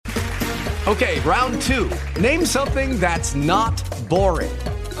Okay, round two. Name something that's not boring.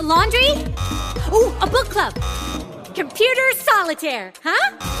 A laundry? Ooh, a book club. Computer solitaire,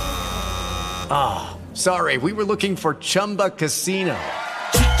 huh? Ah, sorry, we were looking for Chumba Casino.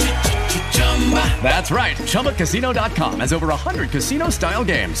 That's right, ChumbaCasino.com has over 100 casino-style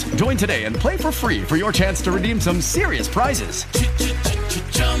games. Join today and play for free for your chance to redeem some serious prizes.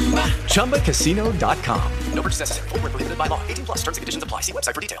 ChumbaCasino.com. No purchase necessary. Void where prohibited by law. 18 plus terms and conditions apply. See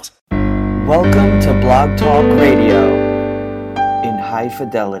website for details. Welcome to Blog Talk Radio in high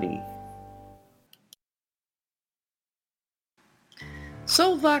fidelity.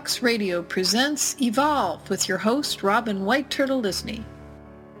 Soulvox Radio presents Evolve with your host, Robin White Turtle Lysne.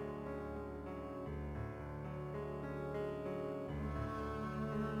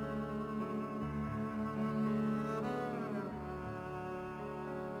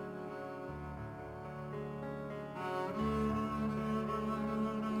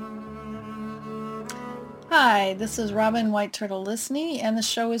 Hi, this is Robin White Turtle Lysne, and the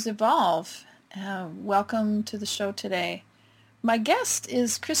show is Evolve. Welcome to the show today. My guest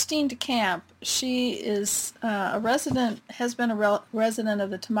is Christine DeCamp. She is has been a resident of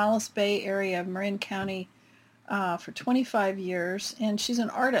the Tomales Bay area of Marin County for 25 years, and she's an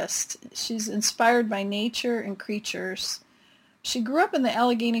artist. She's inspired by nature and creatures. She grew up in the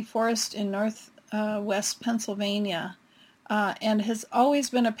Allegheny Forest in northwest Pennsylvania and has always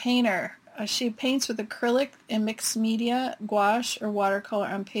been a painter. She paints with acrylic and mixed media, gouache, or watercolor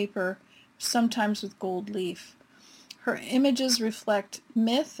on paper, sometimes with gold leaf. Her images reflect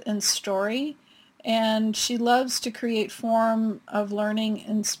myth and story, and she loves to create form of learning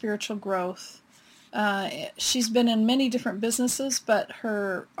and spiritual growth. She's been in many different businesses, but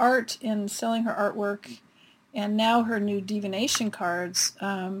her art and selling her artwork and now her new divination cards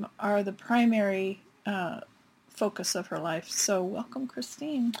are the primary focus of her life. So welcome,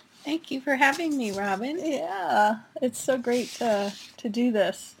 Christine. Thank you for having me, Robin. Yeah, it's so great to do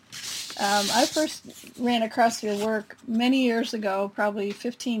this. I first ran across your work many years ago, probably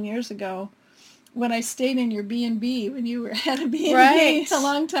 15 years ago, when I stayed in your B&B, when you had a B&B right. a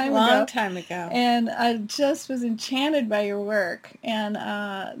long time ago. And I just was enchanted by your work. And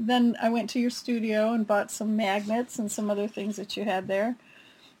then I went to your studio and bought some magnets and some other things that you had there.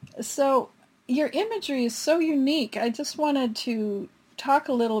 So your imagery is so unique. I just wanted to talk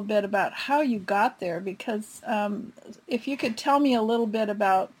a little bit about how you got there, because if you could tell me a little bit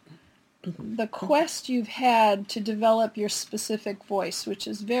about the quest you've had to develop your specific voice, which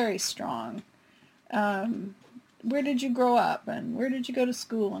is very strong. Where did you grow up, and where did you go to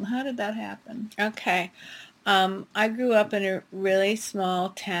school, and how did that happen? Okay. I grew up in a really small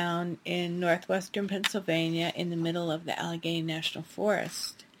town in northwestern Pennsylvania in the middle of the Allegheny National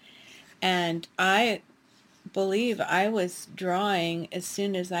Forest. And I believe I was drawing as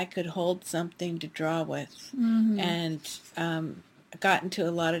soon as I could hold something to draw with. Mm-hmm. And I got into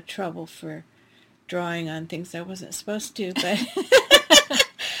a lot of trouble for drawing on things I wasn't supposed to, but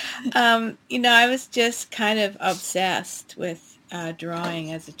I was just kind of obsessed with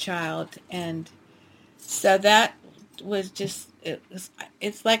drawing as a child, and so that was just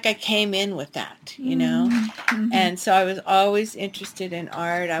it's like I came in with that, mm-hmm. And so I was always interested in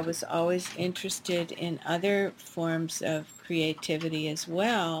art. I was always interested in other forms of creativity as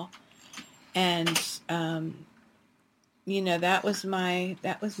well, and that was my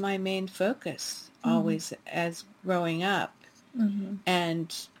main focus, mm-hmm. always as growing up. Mm-hmm.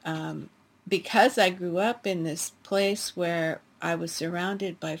 And because I grew up in this place where I was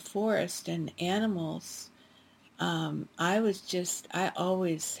surrounded by forest and animals, I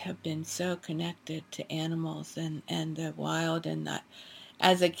always have been so connected to animals and the wild, and that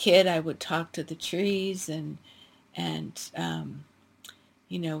as a kid I would talk to the trees, and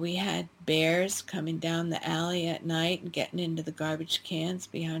we had bears coming down the alley at night and getting into the garbage cans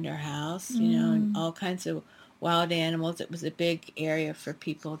behind our house, and all kinds of wild animals. It was a big area for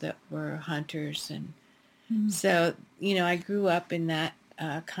people that were hunters. And so, I grew up in that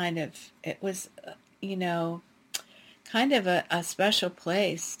it was, kind of a special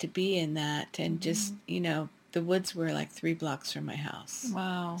place to be in that. And just, the woods were like 3 blocks from my house.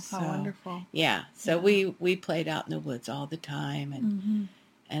 Wow, how wonderful. Yeah, so we played out in the woods all the time.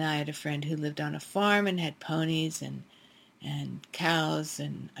 And I had a friend who lived on a farm and had ponies and cows,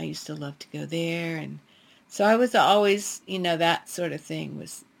 and I used to love to go there. And so I was always, that sort of thing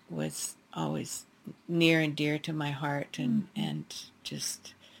was always near and dear to my heart, and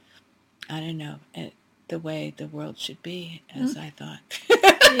just, I don't know, the way the world should be, as I thought.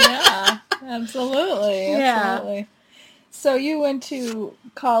 Yeah, absolutely. Yeah. Absolutely. So you went to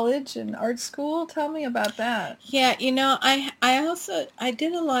college and art school. Tell me about that. Yeah, I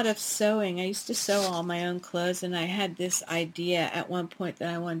did a lot of sewing. I used to sew all my own clothes, and I had this idea at one point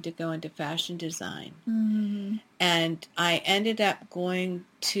that I wanted to go into fashion design. Mm-hmm. And I ended up going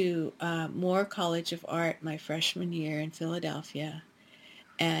to Moore College of Art my freshman year in Philadelphia,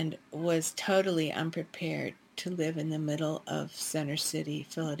 and was totally unprepared to live in the middle of Center City,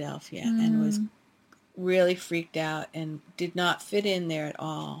 Philadelphia, and was really freaked out and did not fit in there at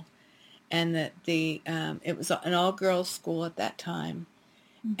all. And that it was an all-girls school at that time.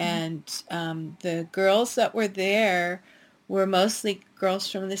 And the girls that were there were mostly girls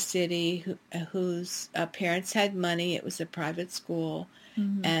from the city whose parents had money. It was a private school.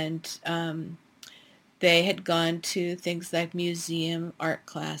 And they had gone to things like museum art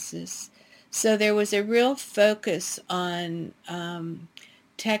classes. So there was a real focus on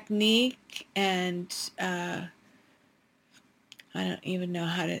technique and I don't even know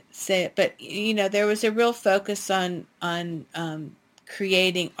how to say it, but there was a real focus on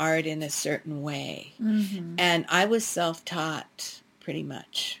creating art in a certain way. And I was self-taught pretty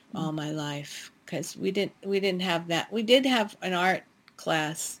much all my life, because we didn't have that. We did have an art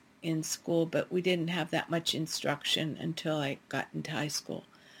class in school, but we didn't have that much instruction until I got into high school.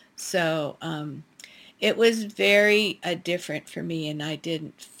 So it was very different for me, and I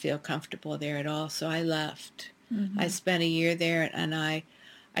didn't feel comfortable there at all, so I left. I spent a year there, and I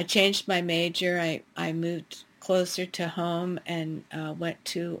changed my major. I moved closer to home and went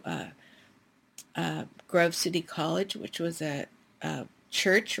to Grove City College, which was a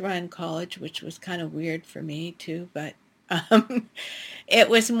church-run college, which was kind of weird for me too, but it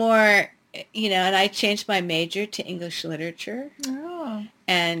was more, and I changed my major to English literature. Oh.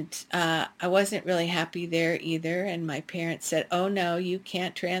 And I wasn't really happy there either. And my parents said, "Oh no, you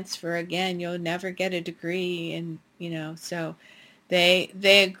can't transfer again. You'll never get a degree." And so they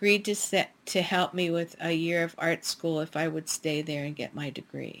agreed to help me with a year of art school if I would stay there and get my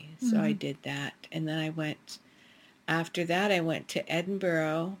degree. So I did that, and then after that I went to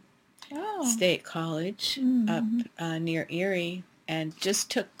Edinburgh State College up near Erie, and just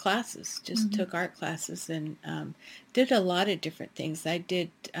took classes, took art classes, and did a lot of different things. I did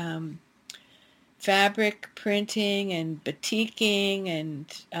fabric printing and batiking and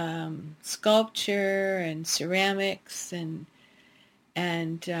sculpture and ceramics, and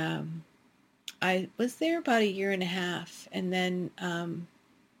I was there about a year and a half, and then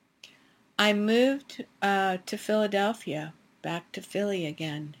I moved to Philadelphia, back to Philly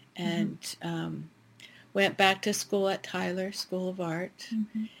again, and went back to school at Tyler School of Art,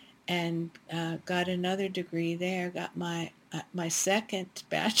 and got another degree there. Got my second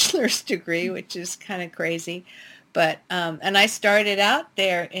bachelor's degree, which is kind of crazy, but and I started out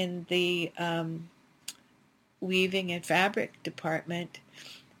there in the weaving and fabric department.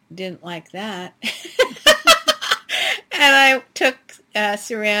 Didn't like that, and I took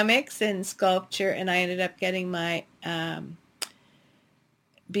ceramics and sculpture, and I ended up getting my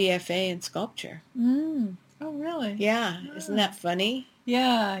B.F.A. in sculpture. Oh, really? Yeah. Isn't that funny?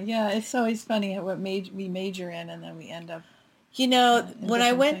 Yeah. It's always funny what we major in, and then we end up. When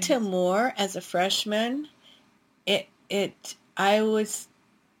I went to Moore as a freshman, I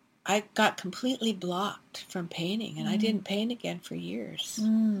got completely blocked from painting, and I didn't paint again for years.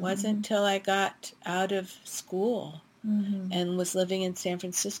 Wasn't until I got out of school and was living in San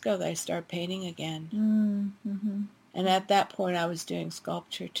Francisco that I started painting again. And at that point, I was doing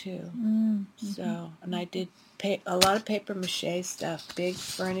sculpture too. So, and I did a lot of paper mache stuff, big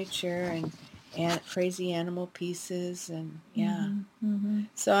furniture and crazy animal pieces, and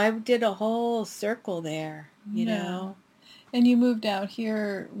So I did a whole circle there, you know. And you moved out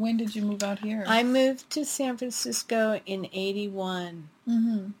here. When did you move out here? I moved to San Francisco in 1981.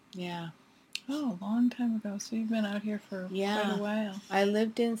 Yeah. Oh, a long time ago. So you've been out here for quite a while. I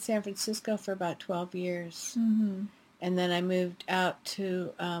lived in San Francisco for about 12 years. And then I moved out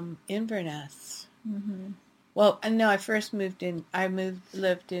to Inverness. Well, no, I first lived in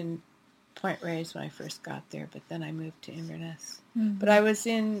Point Reyes when I first got there, but then I moved to Inverness. But I was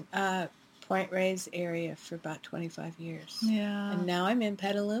in Point Reyes area for about 25 years. Yeah. And now I'm in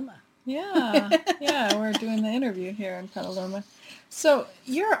Petaluma. Yeah, we're doing the interview here in Petaluma. So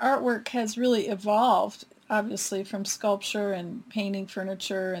your artwork has really evolved, obviously, from sculpture and painting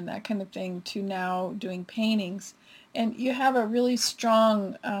furniture and that kind of thing to now doing paintings. And you have a really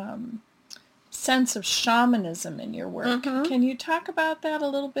strong sense of shamanism in your work. Can you talk about that a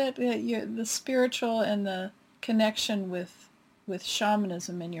little bit? The spiritual and the connection with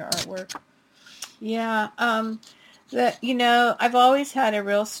shamanism in your artwork. Yeah, I've always had a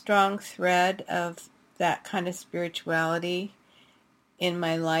real strong thread of that kind of spirituality in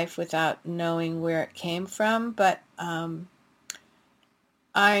my life without knowing where it came from, but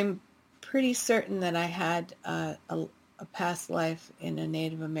I'm pretty certain that I had a past life in a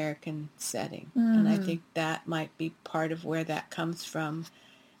Native American setting, and I think that might be part of where that comes from.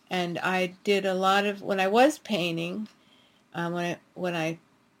 And I did a lot of, when I was painting, when I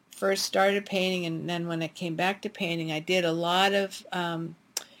first started painting, and then when I came back to painting, I did a lot of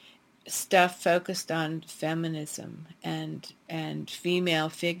stuff focused on feminism and female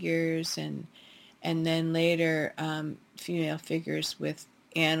figures, and then later female figures with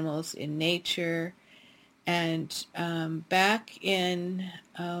animals in nature. And back in,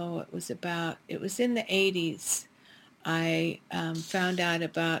 it was in the 80s, I found out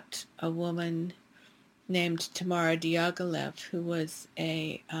about a woman named Tamara Diaghilev, who was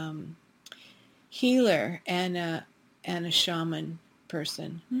a healer and a shaman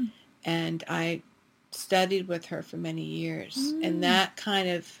person. And I studied with her for many years, and that kind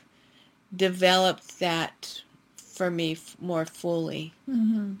of developed that for me more fully,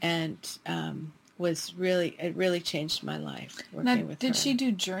 and it really changed my life working with her. Did she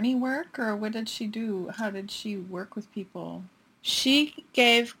do journey work, or what did she do? How did she work with people? She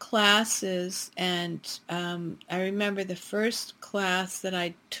gave classes, and I remember the first class that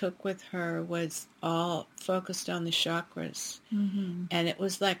I took with her was all focused on the chakras. And it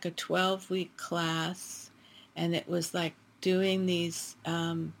was like a 12-week class, and it was like doing these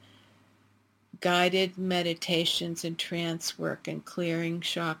guided meditations and trance work and clearing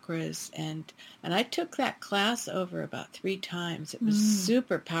chakras, and I took that class over about 3 times. It was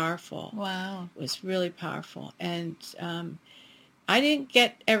super powerful. Wow. It was really powerful. And I didn't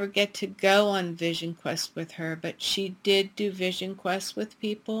ever get to go on vision quests with her, but she did do vision quests with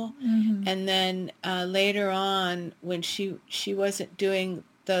people. And then later on, when she wasn't doing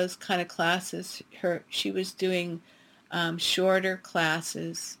those kind of classes, she was doing shorter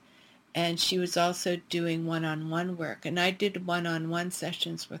classes, and she was also doing one-on-one work. And I did one-on-one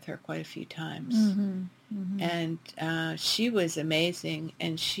sessions with her quite a few times. And she was amazing.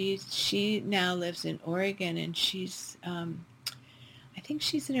 And she now lives in Oregon, and she's I think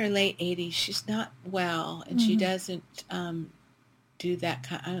she's in her late 80s. She's not well, and she doesn't do that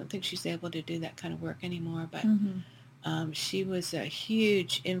kind. I don't think she's able to do that kind of work anymore. But she was a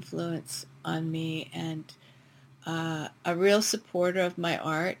huge influence on me, and a real supporter of my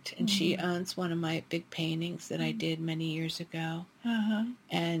art. And she owns one of my big paintings that I did many years ago.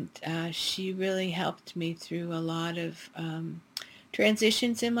 And she really helped me through a lot of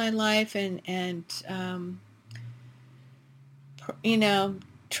transitions in my life, and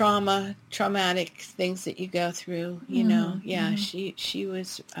traumatic things that you go through, she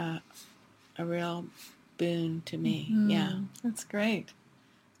was a real boon to me. Yeah. That's great.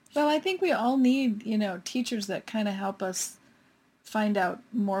 Well, I think we all need, teachers that kind of help us find out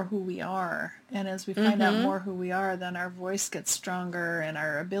more who we are. And as we find out more who we are, then our voice gets stronger, and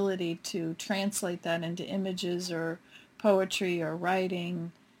our ability to translate that into images or poetry or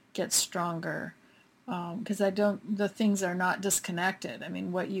writing gets stronger. Because the things are not disconnected. I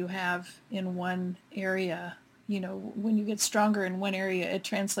mean, what you have in one area, when you get stronger in one area, it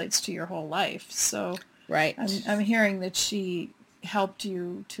translates to your whole life. So right. I'm hearing that she helped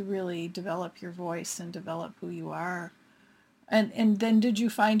you to really develop your voice and develop who you are. And then did you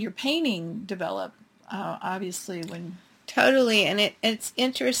find your painting develop, obviously, when... Totally, and it's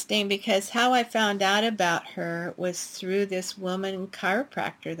interesting because how I found out about her was through this woman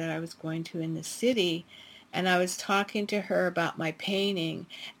chiropractor that I was going to in the city, and I was talking to her about my painting,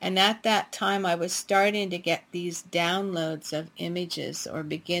 and at that time I was starting to get these downloads of images or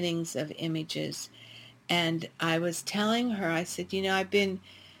beginnings of images, and I was telling her, I said, I've been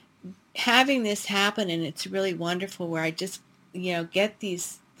having this happen, and it's really wonderful where I just, get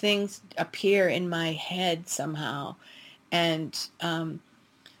these things appear in my head somehow. And I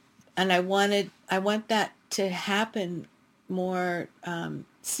want that to happen more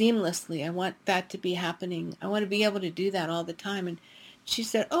seamlessly. I want that to be happening. I want to be able to do that all the time. And she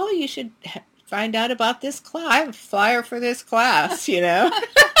said, "Oh, you should find out about this class. I have a flyer for this class,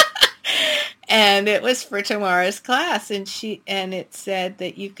 And it was for tomorrow's class, and it said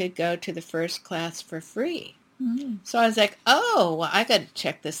that you could go to the first class for free. So I was like, "Oh, well, I got to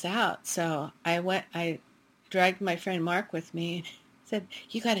check this out." So I dragged my friend Mark with me and said,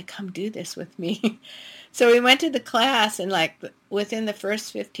 "You got to come do this with me." So we went to the class, and within the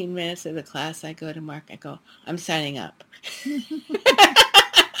first 15 minutes of the class, I go to Mark, I go, "I'm signing up."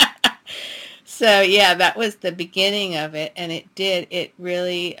 So yeah, that was the beginning of it, and it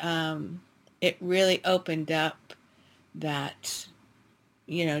really opened up that,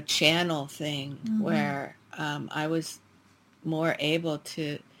 channel thing where I was more able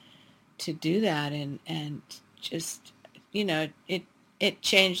to do that, and just, it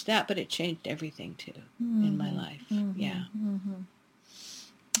changed that, but it changed everything too in my life. Yeah.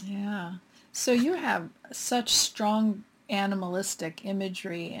 Yeah. So you have such strong animalistic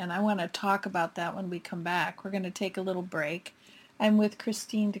imagery, and I want to talk about that when we come back. We're going to take a little break. I'm with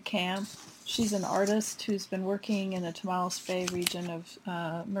Christine DeCamp. She's an artist who's been working in the Tomales Bay region of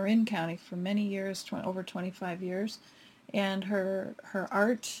Marin County for many years, over 25 years. And her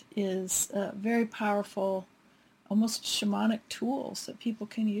art is very powerful, almost shamanic tools that people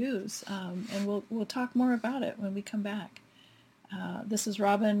can use. And we'll talk more about it when we come back. This is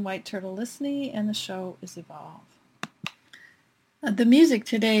Robin White Turtle Lysne, and the show is Evolve. The music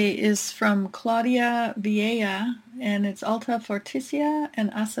today is from Claudia Vieja, and it's Alta Forticia and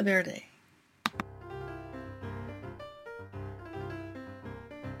Asa Verde.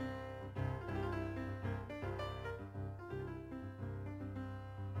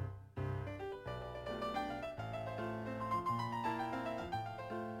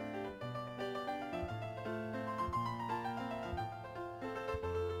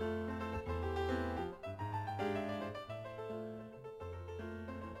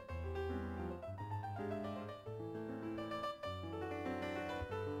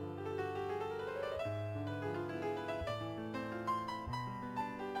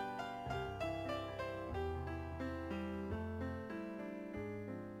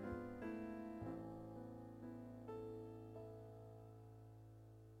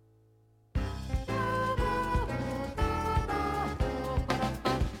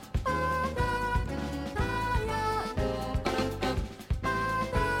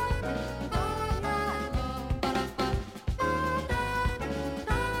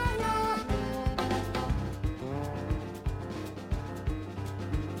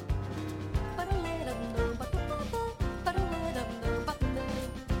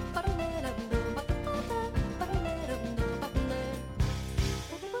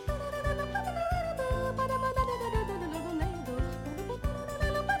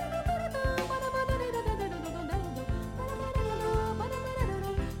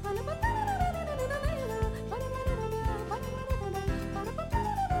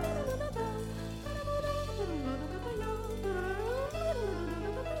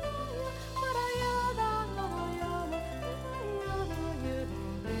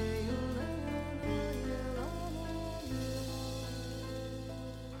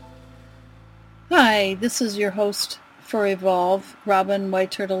 Hi, this is your host for Evolve, Robin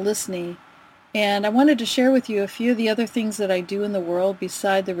White Turtle Lysne, and I wanted to share with you a few of the other things that I do in the world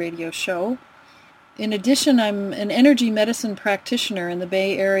beside the radio show. In addition, I'm an energy medicine practitioner in the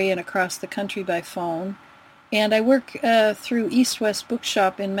Bay Area and across the country by phone, and I work through East West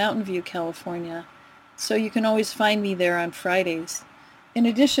Bookshop in Mountain View, California, so you can always find me there on Fridays. In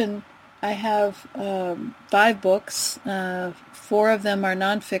addition, I have 5 books. 4 of them are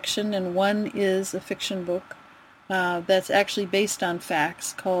nonfiction, and one is a fiction book that's actually based on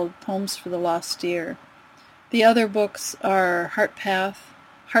facts called Poems for the Lost Deer. The other books are Heart Path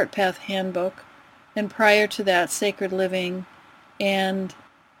Handbook, and prior to that, Sacred Living and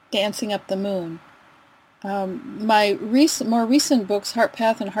Dancing Up the Moon. My more recent books, Heart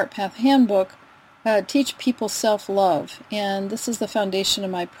Path and Heart Path Handbook, teach people self-love, and this is the foundation of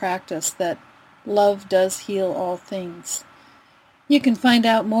my practice, that love does heal all things. You can find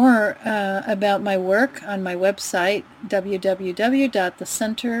out more about my work on my website,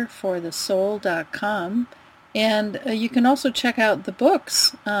 www.thecenterforthesoul.com, and you can also check out the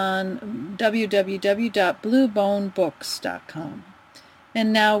books on www.bluebonebooks.com.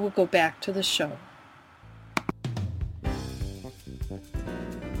 And now we'll go back to the show.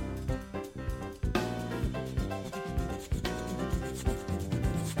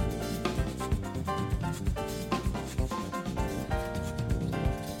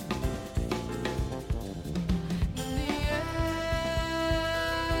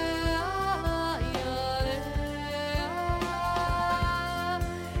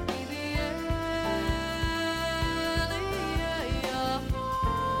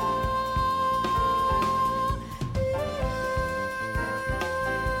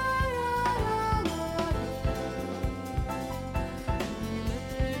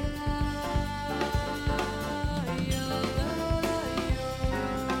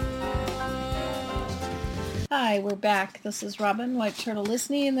 Hi, we're back. This is Robin White Turtle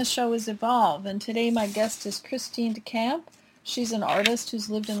Lysne, and the show is Evolve. And today my guest is Christine DeCamp. She's an artist who's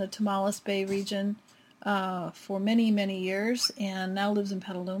lived in the Tomales Bay region for many, many years and now lives in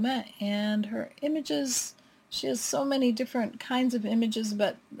Petaluma. And her images She has so many different kinds of images,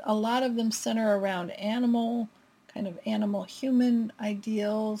 but a lot of them center around kind of animal-human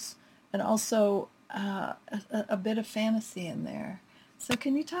ideals, and also a bit of fantasy in there. So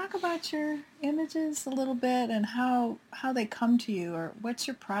can you talk about your images a little bit and how they come to you, or what's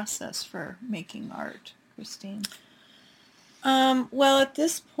your process for making art, Christine? Well, at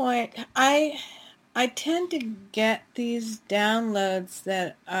this point, I tend to get these downloads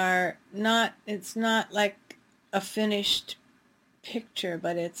that are not, it's not like a finished picture,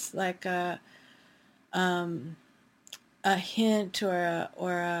 but it's like a hint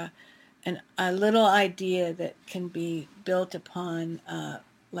or a little idea that can be built upon.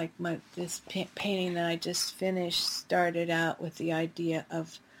 Like this painting that I just finished started out with the idea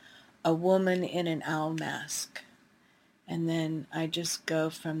of a woman in an owl mask, and then I just go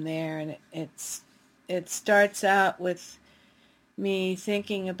from there. And it starts out with me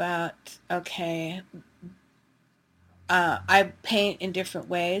thinking about, okay, I paint in different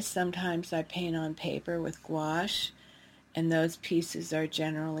ways. Sometimes I paint on paper with gouache, and those pieces are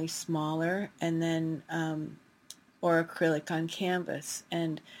generally smaller, and then or acrylic on canvas.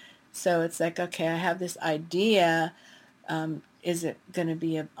 And so it's like, okay, I have this idea. Is it going to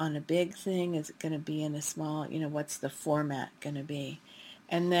be on a big thing? Is it going to be in a small, what's the format going to be?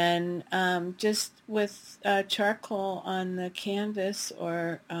 And then just with charcoal on the canvas,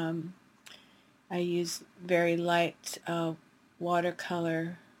 or I use very light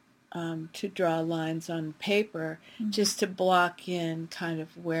watercolor to draw lines on paper, just to block in kind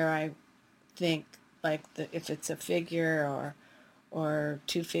of where I think, like if it's a figure or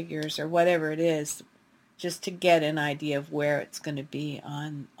two figures or whatever it is, just to get an idea of where it's going to be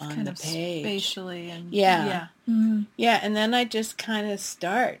on kind the of page. Spatially and yeah. Mm-hmm. Yeah, and then I just kind of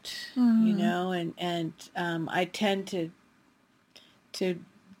start, Mm-hmm. and I tend to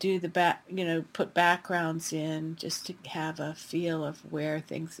do the put backgrounds in just to have a feel of where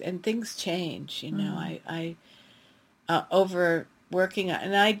things change. I over working on,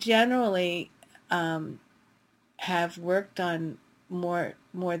 and I generally have worked on more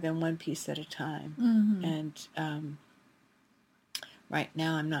than one piece at a time. Mm-hmm. And right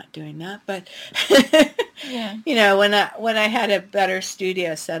now I'm not doing that, but yeah. when I had a better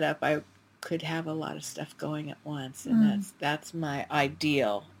studio set up, I could have a lot of stuff going at once, and that's my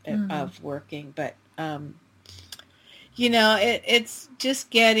ideal of working. But it's just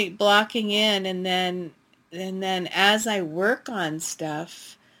blocking in, and then as I work on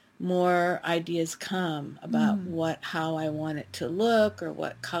stuff, more ideas come about how I want it to look, or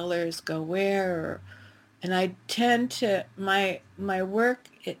what colors go where, and I tend to, my work,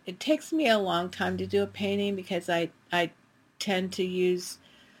 it takes me a long time to do a painting, because I tend to use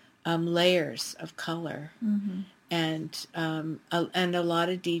layers of color, and a lot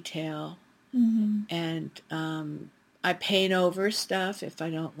of detail, and I paint over stuff. If I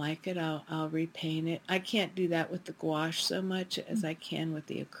don't like it, I'll repaint it. I can't do that with the gouache so much as I can with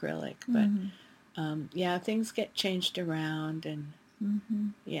the acrylic, but things get changed around, and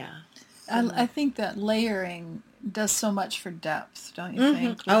yeah. So. I think that layering does so much for depth, don't you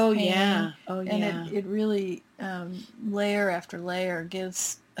think? Oh, painting? yeah. And it really, layer after layer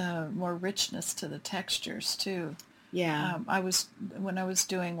gives more richness to the textures, too. Yeah. When I was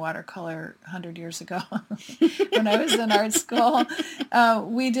doing watercolor 100 years ago, when I was in art school,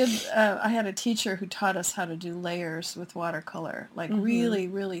 I had a teacher who taught us how to do layers with watercolor, like really,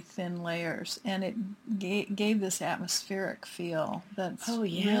 really thin layers. And it gave this atmospheric feel that's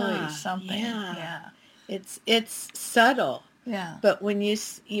really something. Yeah. It's subtle. Yeah. But when you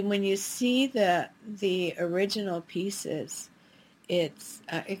see the original pieces, it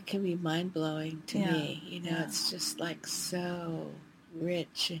can be mind-blowing to me. It's just like so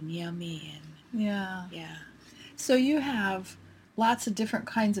rich and yummy, and yeah. So you have lots of different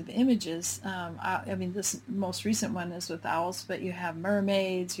kinds of images. I mean, this most recent one is with owls, but you have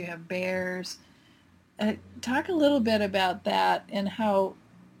mermaids, you have bears. Talk a little bit about that and how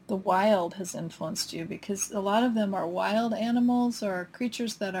the wild has influenced you, because a lot of them are wild animals or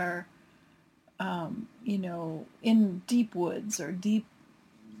creatures that are in deep woods or deep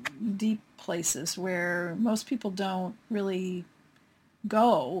places where most people don't really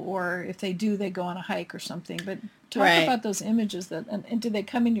go, or if they do, they go on a hike or something. But talk about those images and do they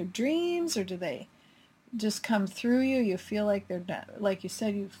come in your dreams, or do they just come through you? You feel like they're, like you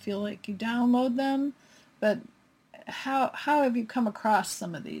said, you feel like you download them, but how have you come across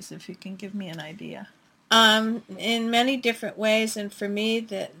some of these, if you can give me an idea? In many different ways, and for me,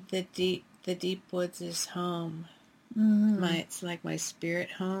 the deep woods is home. It's like my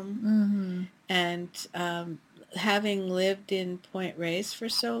spirit home, and having lived in Point Reyes for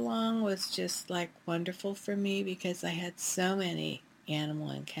so long was just like wonderful for me because I had so many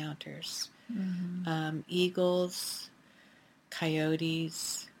animal encounters. Eagles,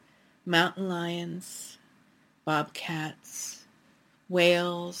 coyotes, mountain lions, bobcats,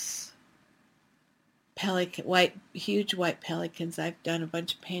 whales, huge white pelicans. I've done a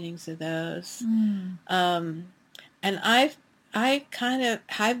bunch of paintings of those. And I've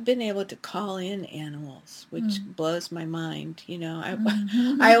been able to call in animals, which blows my mind.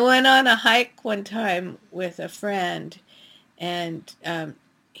 I went on a hike one time with a friend, and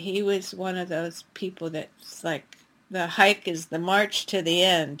he was one of those people that's like, the hike is the march to the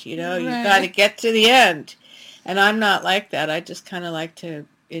end. You got to get to the end. And I'm not like that. I just kind of like to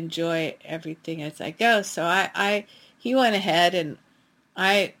enjoy everything as I go. So he went ahead, and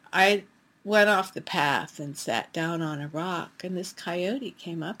I went off the path and sat down on a rock, and this coyote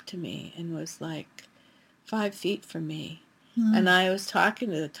came up to me and was like 5 feet from me. And I was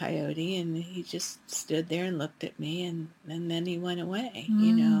talking to the coyote, and he just stood there and looked at me, and then he went away,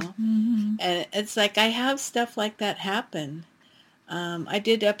 And it's like I have stuff like that happen. I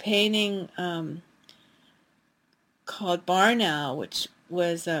did a painting called Barn Owl, which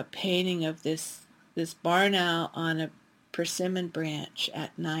was a painting of this barn owl on a persimmon branch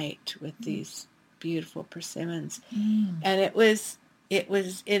at night with these beautiful persimmons. And it was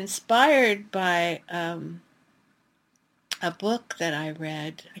inspired by a book that I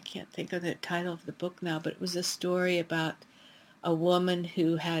read. I can't think of the title of the book now, but it was a story about a woman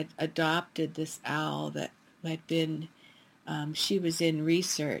who had adopted this owl that had been, she was in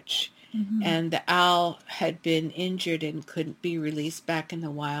research, and the owl had been injured and couldn't be released back in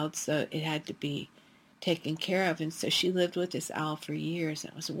the wild, so it had to be taken care of. And so she lived with this owl for years.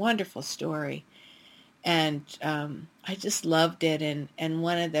 It was a wonderful story. And I just loved it. And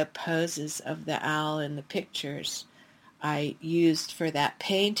one of the poses of the owl in the pictures I used for that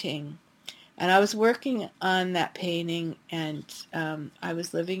painting. And I was working on that painting, and I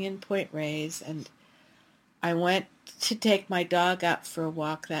was living in Point Reyes, and I went to take my dog out for a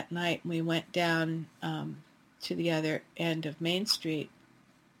walk that night, and we went down to the other end of Main Street.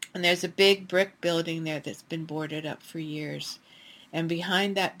 And there's a big brick building there that's been boarded up for years. And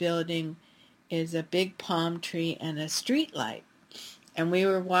behind that building is a big palm tree and a street light. And we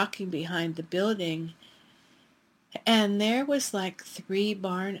were walking behind the building, and there was like 3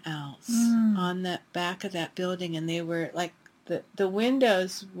 barn owls on the back of that building. And they were like, the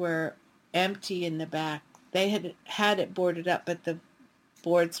windows were empty in the back. They had it boarded up, but the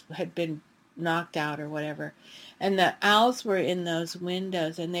boards had been knocked out or whatever. And the owls were in those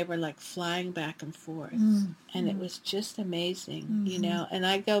windows, and they were like flying back and forth. And it was just amazing, And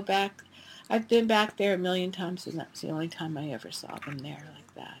I go back, I've been back there a million times, and that was the only time I ever saw them there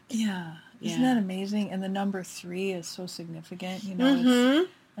like that. Yeah. Isn't that amazing? And the number 3 is so significant.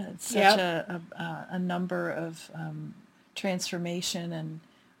 It's such a number of transformation, and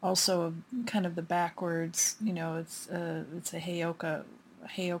also kind of the backwards. It's a heyoka.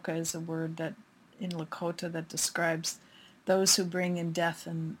 Heyoka is a word that in Lakota that describes those who bring in death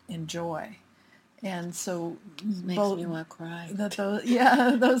and joy. And so makes me want to cry.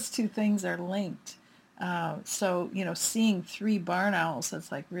 Those two things are linked. So seeing 3 barn owls,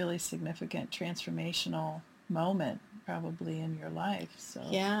 that's like really significant transformational moment probably in your life. So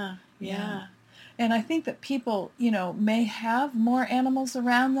yeah. And I think that people, may have more animals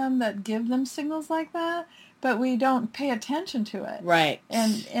around them that give them signals like that, but we don't pay attention to it. Right.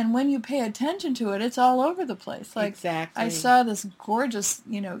 And when you pay attention to it, it's all over the place. Like, exactly. I saw this gorgeous,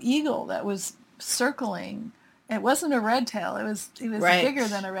 eagle that was circling. It wasn't a red tail. It was right. bigger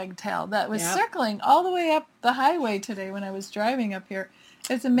than a red tail that was circling all the way up the highway today when I was driving up here.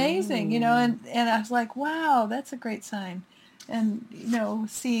 It's amazing, and I was like, wow, that's a great sign. And,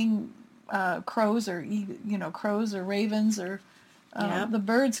 seeing crows or ravens or the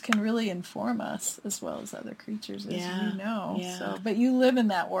birds can really inform us as well as other creatures, as you know. Yeah. So, but you live in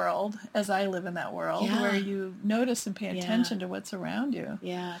that world, as I live in that world, where you notice and pay attention to what's around you.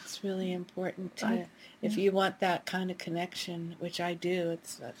 Yeah, it's really important to, if you want that kind of connection, which I do,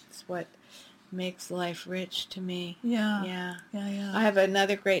 that's what makes life rich to me. Yeah. I have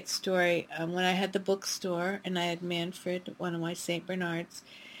another great story. When I had the bookstore, and I had Manfred, one of my St. Bernards,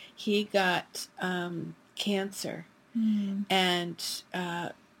 he got cancer. And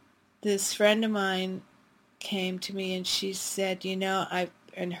this friend of mine came to me, and she said,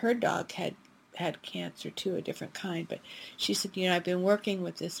 and her dog had cancer too, a different kind, but she said, I've been working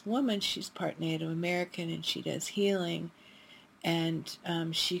with this woman. She's part Native American, and she does healing, and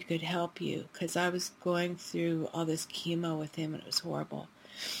she could help you, because I was going through all this chemo with him, and it was horrible.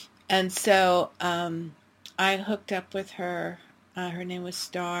 And so I hooked up with her. Her name was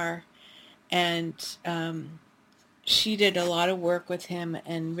Star, and she did a lot of work with him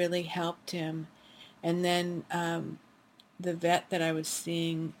and really helped him. And then the vet that I was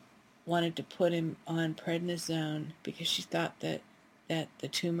seeing wanted to put him on prednisone because she thought that the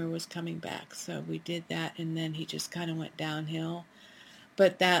tumor was coming back. So we did that, and then he just kind of went downhill.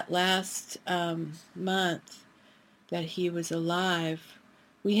 But that last month that he was alive,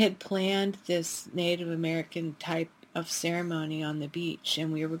 we had planned this Native American type of ceremony on the beach,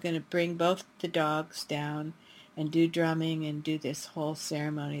 and we were going to bring both the dogs down and do drumming and do this whole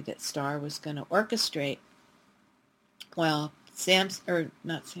ceremony that Star was going to orchestrate. Well,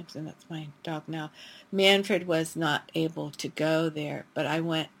 not Samson, that's my dog now. Manfred was not able to go there, but I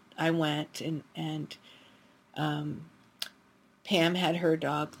went, and Pam had her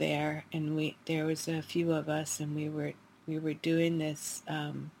dog there, and there was a few of us, and we were doing this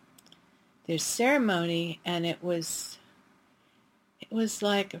ceremony, and it was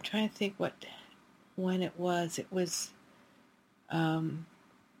like, I'm trying to think when it was. It was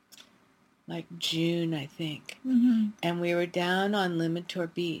like June, I think. Mm-hmm. And we were down on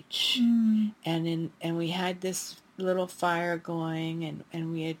Limitor Beach, and we had this little fire going,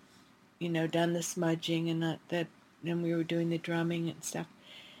 and we had, done the smudging, and and we were doing the drumming and stuff.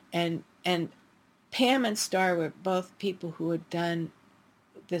 And Pam and Star were both people who had done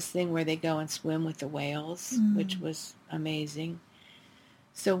this thing where they go and swim with the whales, which was amazing.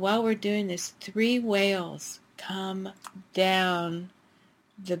 So while we're doing this, 3 whales come down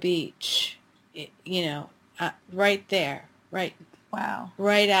the beach, right there, Wow.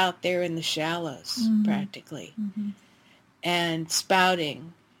 right out there in the shallows, practically, and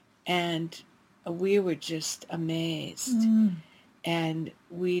spouting, and we were just amazed. And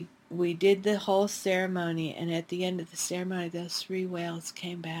we did the whole ceremony, and at the end of the ceremony, those 3 whales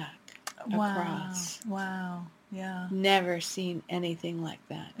came back across. Wow. Yeah. Never seen anything like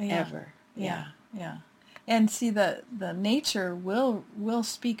that, ever. Yeah. And see, the nature will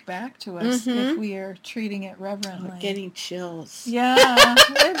speak back to us if we are treating it reverently. I'm getting chills. Yeah,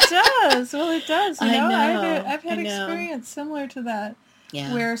 it does. Well, it does. I know. I've had experience similar to that,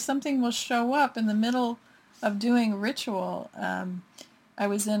 Yeah. where something will show up in the middle of doing ritual. I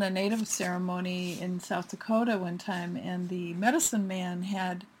was in a native ceremony in South Dakota one time, and the medicine man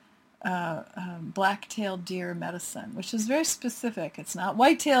had black-tailed deer medicine, which is very specific. It's not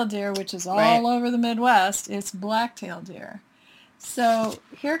white-tailed deer, which is all over the Midwest. It's black-tailed deer. So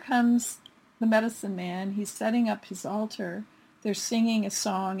here comes the medicine man. He's setting up his altar. They're singing a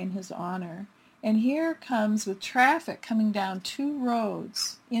song in his honor. And here comes, with traffic coming down 2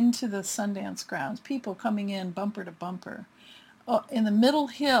 roads into the Sundance grounds, people coming in bumper to bumper. In the middle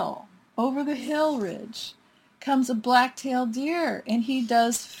hill, over the hill ridge, comes a black-tailed deer, and he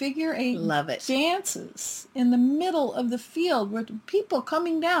does figure 8 dances in the middle of the field with people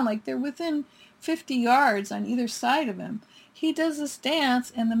coming down like they're within 50 yards on either side of him. He does this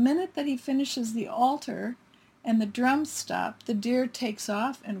dance, and the minute that he finishes the altar and the drums stop, the deer takes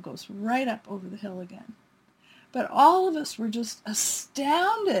off and goes right up over the hill again. But all of us were just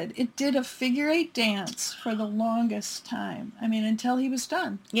astounded. It did a figure 8 dance for the longest time. I mean, until he was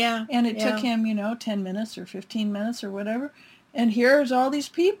done. Yeah. And it took him, 10 minutes or 15 minutes or whatever. And here's all these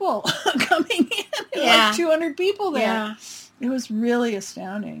people coming in. Like 200 people there. Yeah. It was really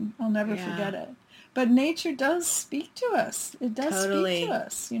astounding. I'll never forget it. But nature does speak to us. It does speak to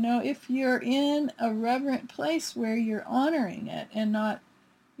us. If you're in a reverent place where you're honoring it and not,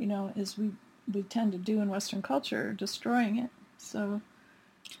 as we tend to do in Western culture, destroying it. So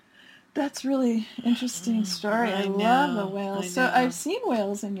that's really interesting story. I love the whales. So I've seen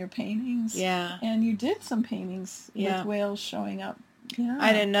whales in your paintings. Yeah. And you did some paintings with whales showing up. Yeah. I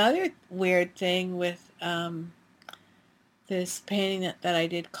had another weird thing with this painting that I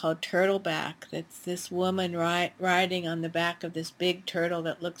did called Turtleback. That's this woman riding on the back of this big turtle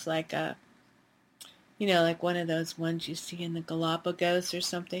that looks like like one of those ones you see in the Galapagos or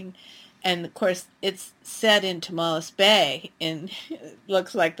something. And, of course, it's set in Tomales Bay, and it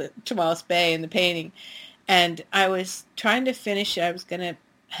looks like the Tomales Bay in the painting. And I was trying to finish it. I was going to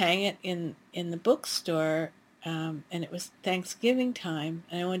hang it in the bookstore, and it was Thanksgiving time,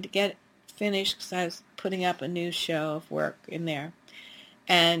 and I wanted to get it finished because I was putting up a new show of work in there.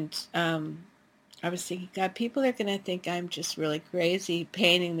 And I was thinking, God, people are going to think I'm just really crazy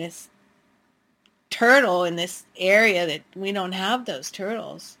painting this turtle in this area that we don't have those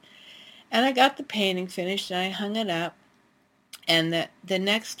turtles. And I got the painting finished, and I hung it up. And the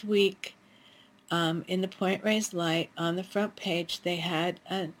next week, in the Point Reyes Light, on the front page, they had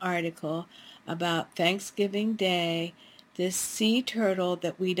an article about Thanksgiving Day this sea turtle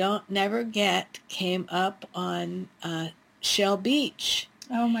that we never get came up on Shell Beach.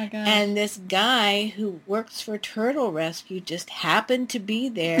 Oh my gosh. And this guy who works for Turtle Rescue just happened to be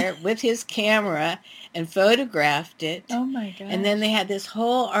there with his camera and photographed it. Oh my gosh. And then they had this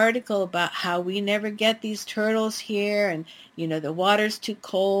whole article about how we never get these turtles here, and, the water's too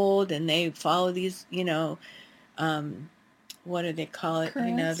cold, and they follow these, what do they call it?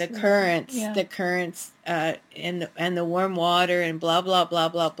 Currents? The currents, Yeah. the currents, and the warm water and blah, blah, blah,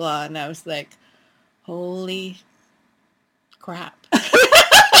 blah, blah. And I was like, holy crap.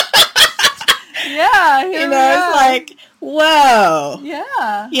 Yeah, here we are. It's like, whoa.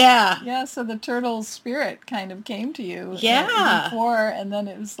 Yeah. Yeah. Yeah, so the turtle spirit kind of came to you Yeah. before, and then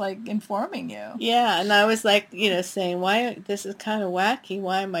it was like informing you. Yeah, and I was like, saying, why, this is kind of wacky,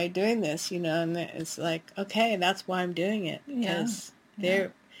 why am I doing this, and it's like, okay, that's why I'm doing it, because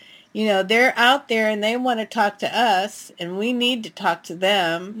they're out there, and they want to talk to us, and we need to talk to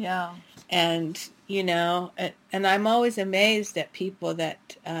them. Yeah. And, and I'm always amazed at people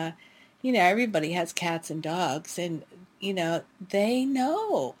that, everybody has cats and dogs, and, they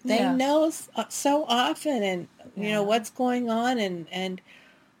know. They know so often, and, what's going on, and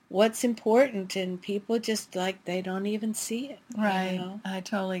what's important, and people just, like, they don't even see it. Right. I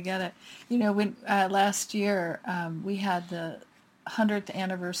totally get it. When last year we had the 100th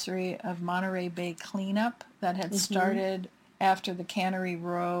anniversary of Monterey Bay cleanup that had started after the Cannery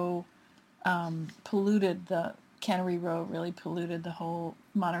Row polluted the whole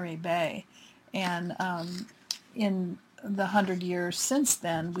Monterey Bay. And in the 100 years since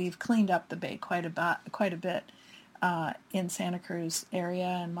then, we've cleaned up the bay quite a bit in Santa Cruz area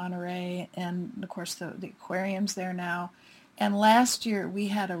and Monterey, and of course the aquarium's there now. And last year we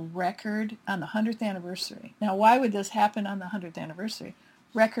had a record on the 100th anniversary. Now, why would this happen on the 100th anniversary?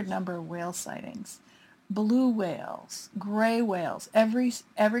 Record number of whale sightings. Blue whales, gray whales, every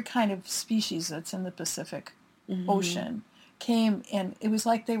kind of species that's in the Pacific Ocean came, and it was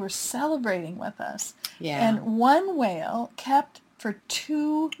like they were celebrating with us. Yeah. And one whale kept for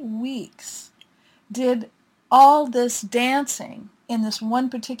 2 weeks, did all this dancing in this one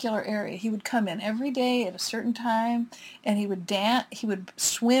particular area. He would come in every day at a certain time, and he would dance. He would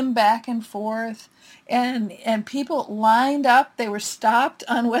swim back and forth, and people lined up. They were stopped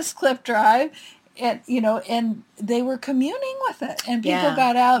on West Cliff Drive, and they were communing with it. And people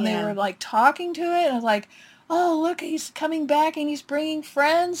got out, and they were like talking to it, and it was like, oh, look, he's coming back, and he's bringing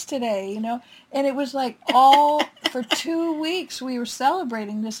friends today, And it was like all for 2 weeks we were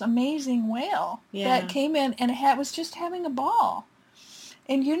celebrating this amazing whale that came in, and was just having a ball.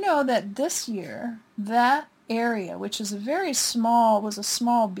 And that this year, that area, which is was a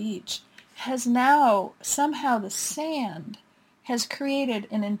small beach, has now, somehow the sand has created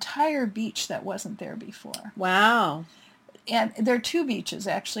an entire beach that wasn't there before. Wow. And there are 2 beaches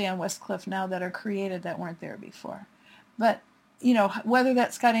actually on West Cliff now that are created that weren't there before. But, whether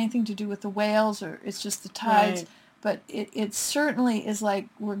that's got anything to do with the whales or it's just the tides, but it certainly is like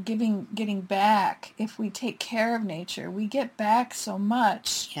we're getting back. If we take care of nature, we get back so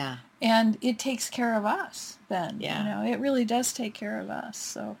much. Yeah. And it takes care of us then. Yeah. It really does take care of us.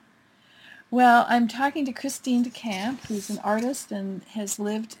 So, well, I'm talking to Christine DeCamp, who's an artist and has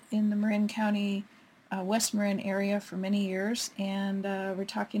lived in the Marin County West Marin area for many years, and we're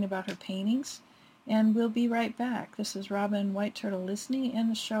talking about her paintings, and we'll be right back. This is Robin White Turtle Lysne,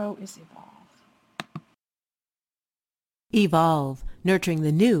 and the show is Evolve. Evolve, nurturing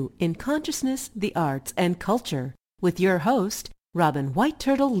the new in consciousness, the arts, and culture, with your host, Robin White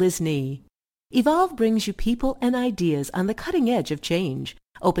Turtle Lysne. Evolve brings you people and ideas on the cutting edge of change,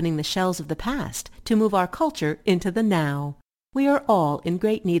 opening the shells of the past to move our culture into the now. We are all in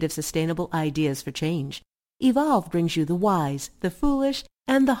great need of sustainable ideas for change. Evolve brings you the wise, the foolish,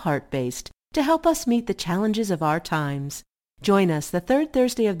 and the heart-based to help us meet the challenges of our times. Join us the third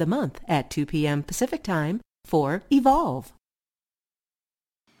Thursday of the month at 2 p.m. Pacific Time for Evolve.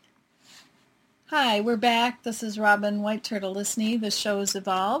 Hi, we're back. This is Robin White Turtle Lysne. The show is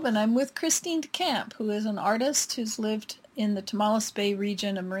Evolve, and I'm with Christine DeCamp, who is an artist who's lived in the Tomales Bay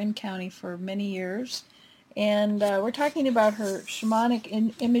region of Marin County for many years. And we're talking about her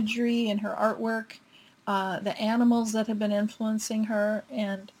shamanic imagery and her artwork, the animals that have been influencing her,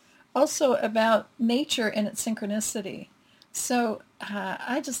 and also about nature and its synchronicity. So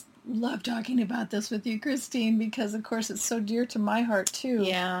I just love talking about this with you, Christine, because, of course, it's so dear to my heart, too.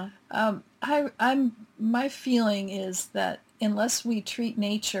 Yeah. My feeling is that unless we treat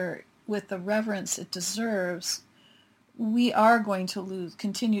nature with the reverence it deserves, we are going to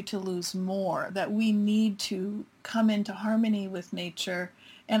continue to lose more, that we need to come into harmony with nature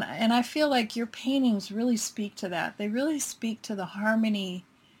And I feel like your paintings really speak to that. They really speak to the harmony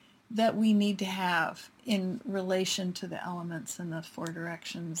that we need to have in relation to the elements and the four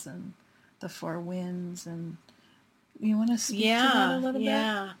directions and the four winds. And you want to speak to that a little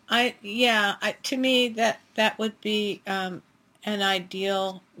bit? To me that would be an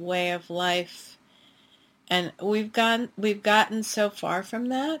ideal way of life, and we've gotten so far from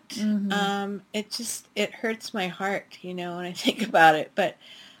that. Mm-hmm. It hurts my heart, when I think about it. But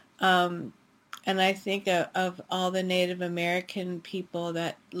and I think of all the Native American people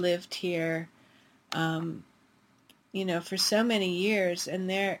that lived here, for so many years, and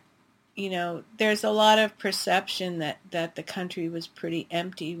there's a lot of perception that the country was pretty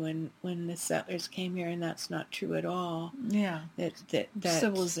empty when the settlers came here, and that's not true at all. Yeah. That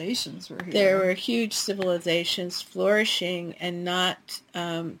civilizations were here. There were huge civilizations flourishing and not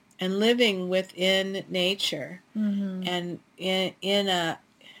and living within nature, mm-hmm. and in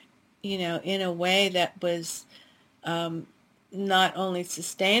a way that was not only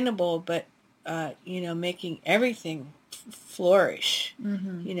sustainable, but making everything flourish.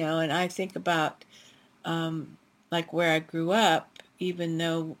 Mm-hmm. And I think about like where I grew up, even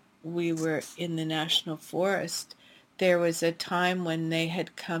though we were in the National Forest, there was a time when they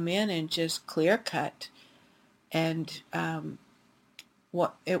had come in and just clear cut, and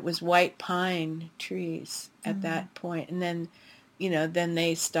it was white pine trees at mm-hmm. that point, and then then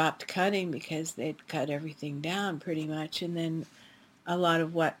they stopped cutting because they'd cut everything down pretty much, and then a lot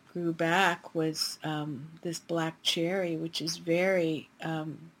of what grew back was this black cherry, which is very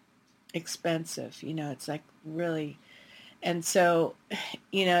expensive. It's like really, and so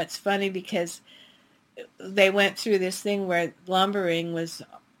it's funny because they went through this thing where lumbering was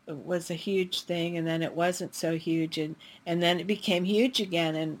a huge thing, and then it wasn't so huge, and then it became huge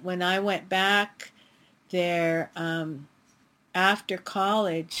again. And when I went back there after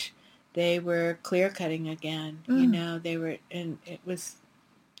college, they were clear cutting again. They were, and it was,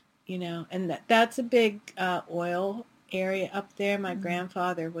 and that's a big oil area up there. My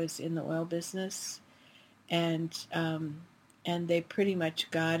grandfather was in the oil business, and they pretty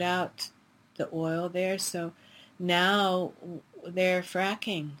much got out the oil there. So now they're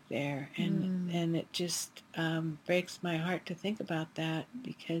fracking there, and it just breaks my heart to think about that,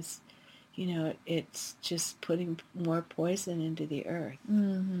 because it's just putting more poison into the earth.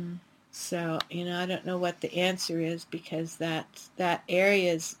 Mm-hmm. So I don't know what the answer is, because that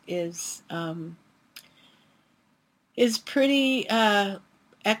area is pretty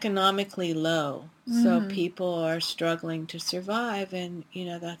economically low. Mm-hmm. So people are struggling to survive, and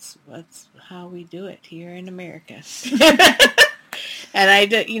that's how we do it here in America. And I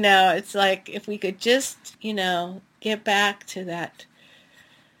do, it's like if we could just get back to that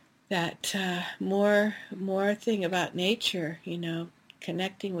more thing about nature,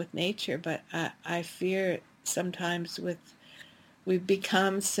 connecting with nature. But I fear sometimes we've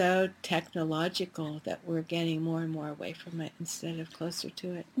become so technological that we're getting more and more away from it instead of closer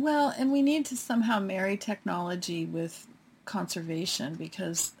to it. Well, and we need to somehow marry technology with conservation,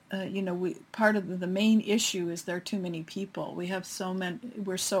 because part of the main issue is there are too many people. We have so many.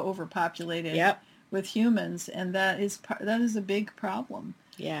 We're so overpopulated. Yep. With humans, and that is a big problem.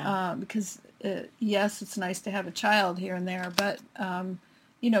 Yeah. Because yes, it's nice to have a child here and there, but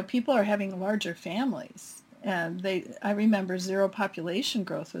people are having larger families, and I remember zero population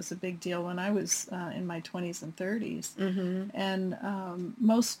growth was a big deal when I was in my 20s and 30s, mm-hmm. and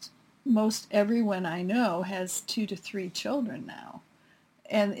most everyone I know has 2 to 3 children now,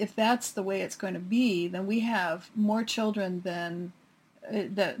 and if that's the way it's going to be, then we have more children than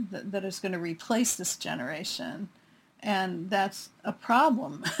that is going to replace this generation. And that's a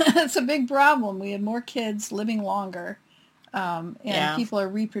problem. It's a big problem. We have more kids living longer, and people are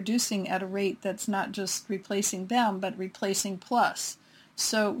reproducing at a rate that's not just replacing them, but replacing plus.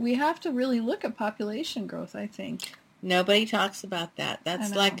 So we have to really look at population growth, I think. Nobody talks about that.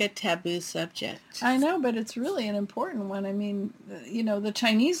 That's like a taboo subject. I know, but it's really an important one. I mean, the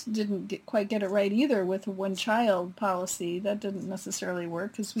Chinese didn't quite get it right either with the one-child policy. That didn't necessarily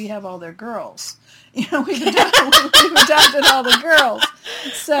work because we have all their girls. We've adopted all the girls.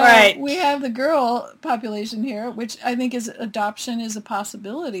 So right. We have the girl population here, which I think adoption is a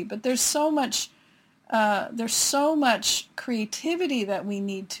possibility. But there's so much creativity that we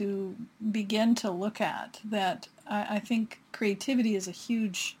need to begin to look at, that I think creativity is a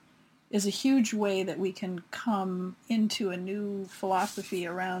huge way that we can come into a new philosophy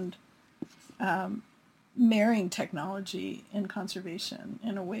around marrying technology and conservation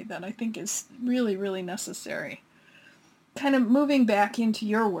in a way that I think is really, really necessary. Kind of moving back into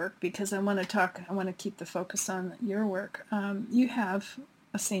your work, because I want to keep the focus on your work. You have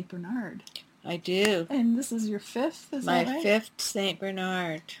a St. Bernard. I do. And this is your fifth, is My that right? fifth St.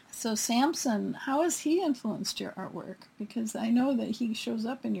 Bernard. So Samson, how has he influenced your artwork? Because I know that he shows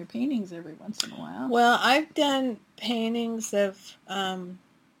up in your paintings every once in a while. Well, I've done paintings of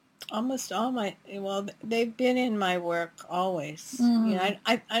almost all they've been in my work always. You know,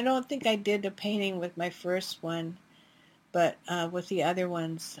 I don't think I did a painting with my first one, but with the other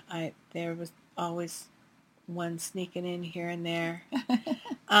ones, there was always one sneaking in here and there.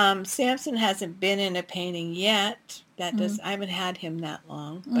 Samson hasn't been in a painting yet. I haven't had him that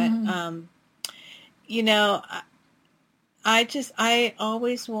long, but you know, I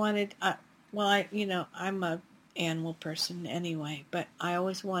always wanted. I'm a animal person anyway, but I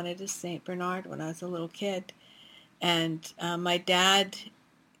always wanted a St. Bernard when I was a little kid, and my dad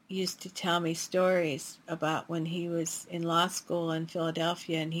used to tell me stories about when he was in law school in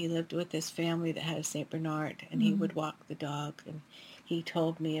Philadelphia, and he lived with this family that had a St. Bernard, and he would walk the dog, and he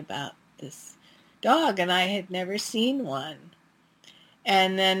told me about this dog, and I had never seen one.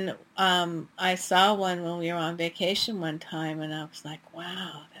 And then I saw one when we were on vacation one time, and I was like,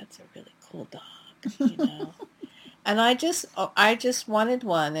 wow, that's a really cool dog, you know. And I just wanted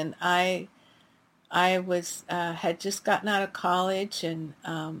one, and I was had just gotten out of college, and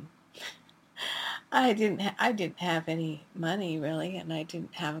I didn't have any money really, and I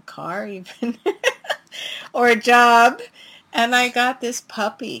didn't have a car even or a job, and I got this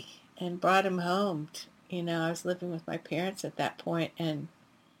puppy and brought him home. You know, I was living with my parents at that point, and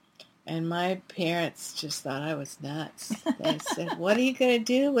my parents just thought I was nuts. They said, what are you going to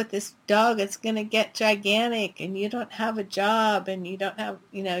do with this dog? It's going to get gigantic, and you don't have a job, and you don't have,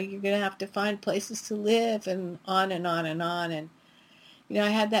 you know, you're going to have to find places to live, and on and on and on. And, you know, I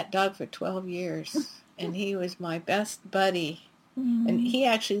had that dog for 12 years, and he was my best buddy. And he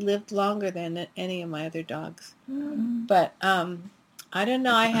actually lived longer than any of my other dogs. But I don't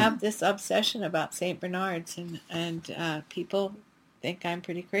know. I have this obsession about St. Bernards, and people think I'm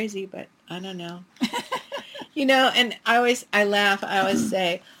pretty crazy, but I don't know. You know, and I laugh. I always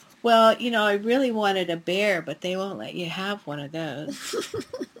say, well, you know, I really wanted a bear, but they won't let you have one of those.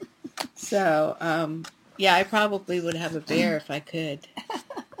 So, yeah, I probably would have a bear if I could.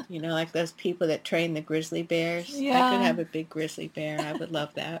 You know, like those people that train the grizzly bears. Yeah. I could have a big grizzly bear. I would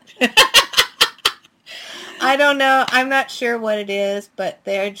love that. I don't know. I'm not sure what it is, but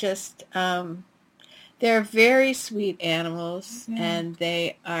they're just... they're very sweet animals, and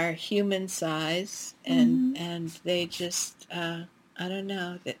they are human size, and they just, I don't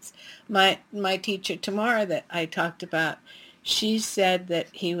know. That's my teacher Tamara that I talked about. She said that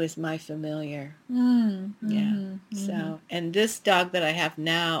he was my familiar. So, and this dog that I have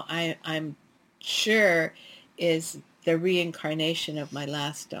now, I'm sure is the reincarnation of my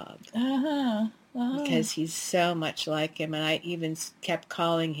last dog. Because he's so much like him, and I even kept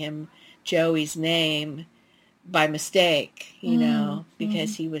calling him Joey's name by mistake, you know,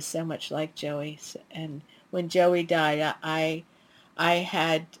 because he was so much like Joey. And when Joey died, I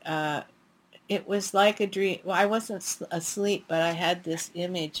had, it was like a dream. Well, I wasn't asleep, but I had this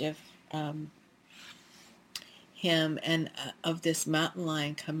image of him and of this mountain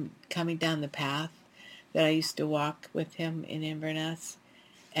lion coming down the path that I used to walk with him in Inverness.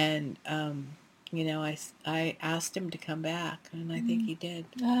 And, you know, I asked him to come back, and I think he did.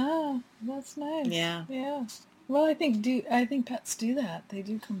 Oh, that's nice. Yeah. Yeah. Well, I think pets do that. They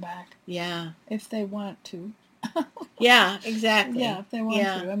do come back. Yeah. If they want to. Yeah, exactly. Yeah, if they want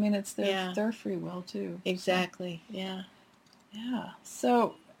to. I mean, it's their free will too. Exactly. So. Yeah. Yeah.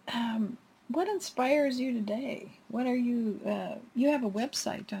 So, what inspires you today? What are you? You have a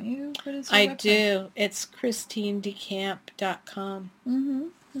website, don't you? What is your website? Do. It's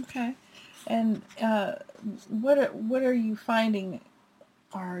ChristineDeCamp.com. Okay. And what are you finding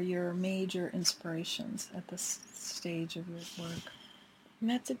are your major inspirations at this stage of your work?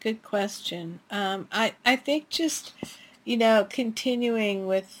 That's a good question. I think just, you know, continuing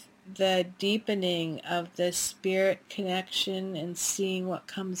with the deepening of the spirit connection and seeing what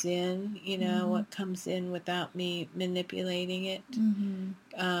comes in, you know, what comes in without me manipulating it.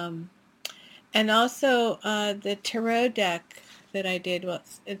 And also the tarot deck that I did, well,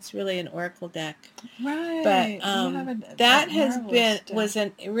 it's really an oracle deck. Right. But that was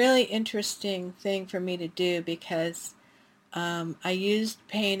a really interesting thing for me to do because I used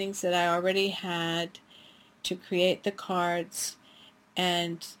paintings that I already had to create the cards,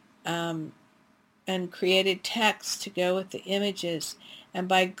 and created text to go with the images. And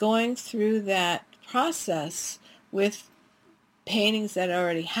by going through that process with paintings that I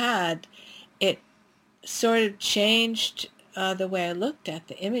already had, it sort of changed the way I looked at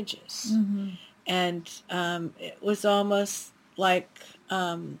the images. And it was almost like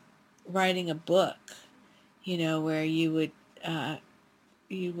writing a book, where you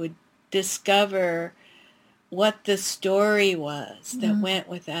would discover what the story was that went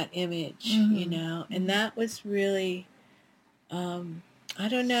with that image, and that was really, I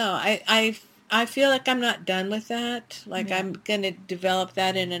don't know. I feel like I'm not done with that. Like I'm going to develop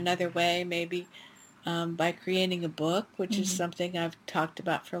that in another way, maybe by creating a book, which is something I've talked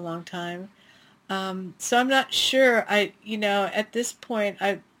about for a long time. So I'm not sure. At this point,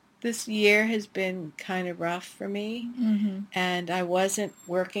 this year has been kind of rough for me, and I wasn't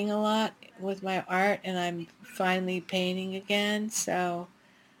working a lot with my art, and I'm finally painting again. So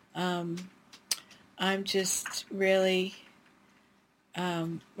I'm just really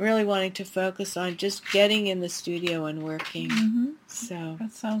wanting to focus on just getting in the studio and working. So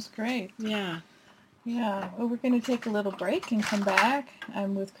That sounds great. yeah. Yeah, well, we're going to take a little break and come back.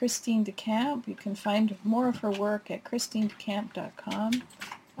 I'm with Christine DeCamp. You can find more of her work at christinedecamp.com.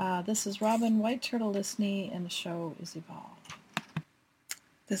 This is Robin White Turtle Lysne, and the show is Evolve.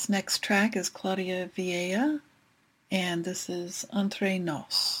 This next track is Claudia Vieira, and this is Entre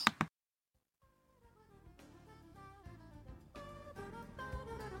Nos.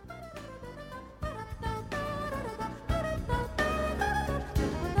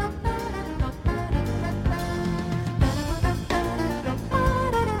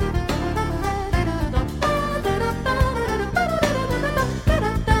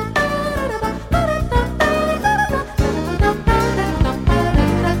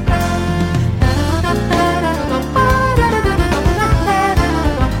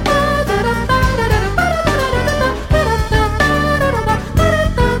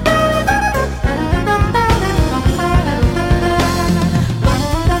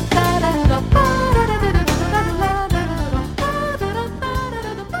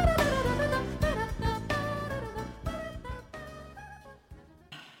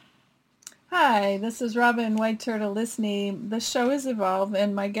 Hi, this is Robin White Turtle Lysne. The show is Evolve,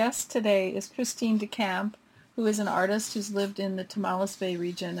 and my guest today is Christine DeCamp, who is an artist who's lived in the Tomales Bay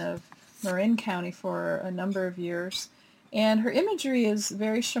region of Marin County for a number of years. And her imagery is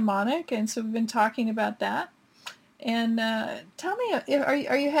very shamanic, and so we've been talking about that. And tell me,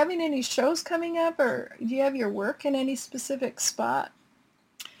 are you having any shows coming up, or do you have your work in any specific spot?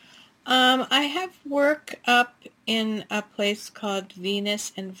 I have work up in a place called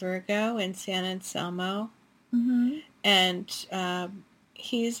Venus and Virgo in San Anselmo, and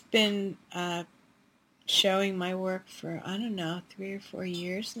he's been showing my work for, I don't know, 3 or 4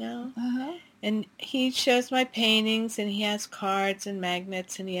 years now. And he shows my paintings, and he has cards and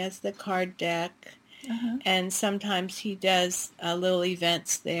magnets, and he has the card deck. And sometimes he does little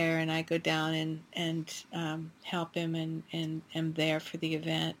events there, and I go down and help him and am there for the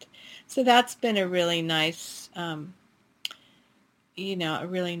event. So that's been a really nice, a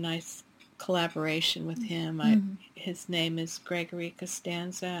really nice collaboration with him. His name is Gregory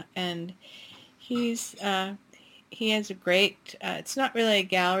Costanza, and he has a great, it's not really a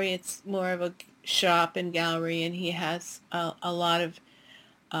gallery, it's more of a shop and gallery, and he has a lot of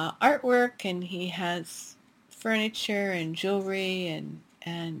artwork, and he has furniture and jewelry and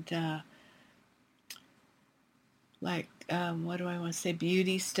what do I want to say,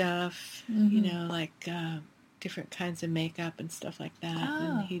 beauty stuff, like different kinds of makeup and stuff like that.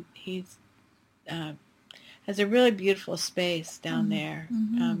 And he's has a really beautiful space down there,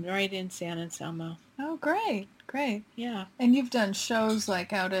 right in San Anselmo. Oh, great. Yeah. And you've done shows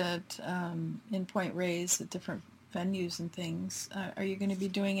like out at in Point Reyes at different venues and things. Are you going to be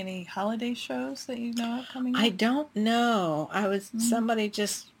doing any holiday shows that you know of coming up? I don't know. Somebody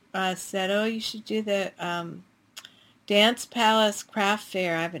just said, oh, you should do the Dance Palace Craft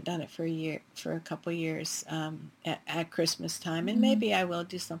Fair. I haven't done it for a couple years at Christmas time, and maybe I will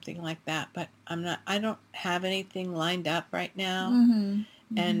do something like that, but I don't have anything lined up right now.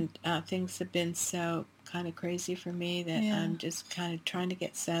 And things have been so kind of crazy for me that I'm just kind of trying to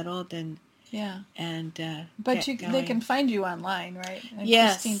get settled and but they can find you online, right? At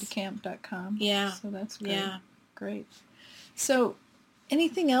yes. christinedecamp.com. Yeah. So that's great. Yeah. Great. So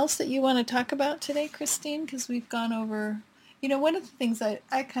anything else that you want to talk about today, Christine? Because we've gone over, one of the things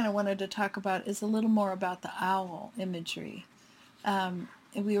I kind of wanted to talk about is a little more about the owl imagery.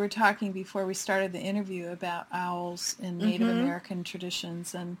 We were talking before we started the interview about owls in Native American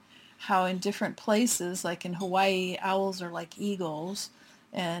traditions, and how in different places, like in Hawaii, owls are like eagles.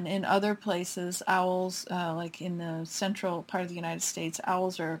 And in other places, owls, like in the central part of the United States,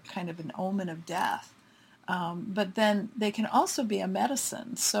 owls are kind of an omen of death. But then they can also be a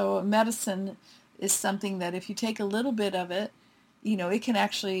medicine. So a medicine is something that if you take a little bit of it, it can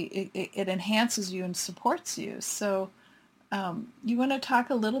actually, it enhances you and supports you. So You want to talk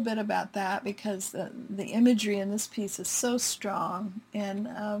a little bit about that, because the imagery in this piece is so strong, and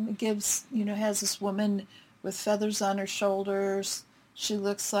it gives, has this woman with feathers on her shoulders. She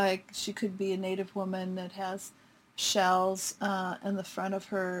looks like she could be a native woman that has shells in the front of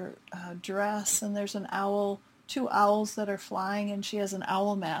her dress, and there's an owl, two owls that are flying, and she has an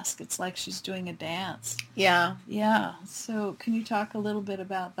owl mask. It's like she's doing a dance. Yeah. Yeah. So can you talk a little bit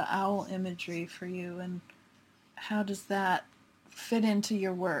about the owl imagery for you, and how does that fit into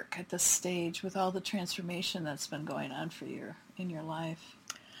your work at this stage with all the transformation that's been going on for you in your life?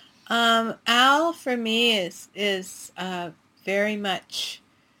 Owl for me is very much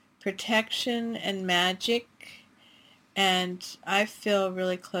protection and magic, and I feel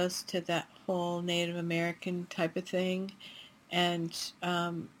really close to that whole Native American type of thing, and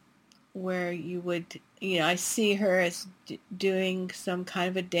where you would, I see her as doing some kind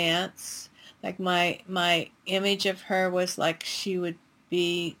of a dance. Like my image of her was like she would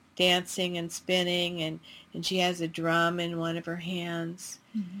be dancing and spinning, and she has a drum in one of her hands.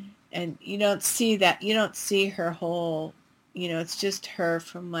 Mm-hmm. And you don't see that. You don't see her whole, it's just her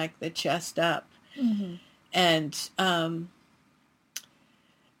from like the chest up. Mm-hmm. And I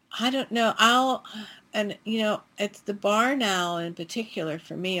don't know, it's the barn owl in particular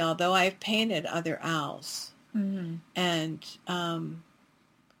for me, although I've painted other owls. Mm-hmm.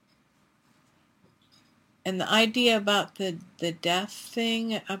 And the idea about the death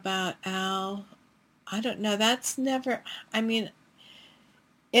thing about owl, I don't know, that's never,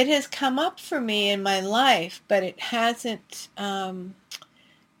 it has come up for me in my life, but it hasn't, like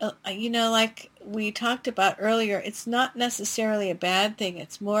we talked about earlier, it's not necessarily a bad thing.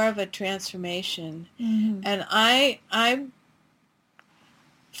 It's more of a transformation. Mm-hmm. And I'm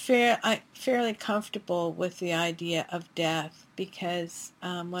fairly comfortable with the idea of death, because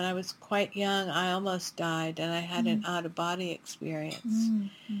when I was quite young, I almost died, and I had an out-of-body experience.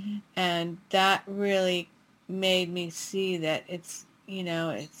 Mm-hmm. And that really made me see that it's,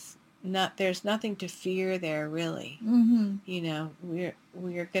 it's not, there's nothing to fear there, really. Mm-hmm.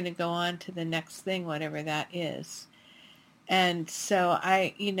 We're going to go on to the next thing, whatever that is. And so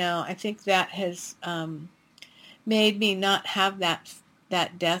I think that has made me not have that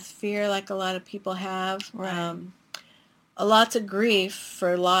death fear like a lot of people have. Right. Lots of grief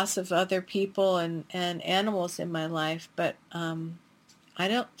for loss of other people and animals in my life, but I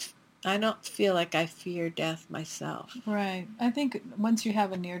don't feel like I fear death myself. Right. I think once you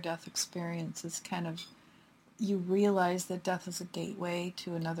have a near-death experience, it's kind of, you realize that death is a gateway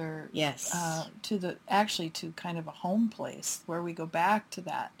to another. Yes. To kind of a home place where we go back to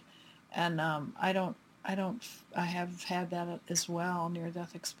that. And I have had that as well,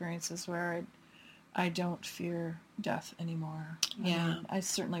 near-death experiences where I don't fear death anymore. Yeah. I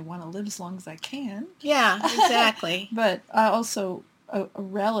certainly want to live as long as I can. Yeah, exactly. But I also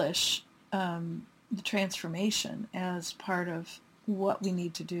relish the transformation as part of what we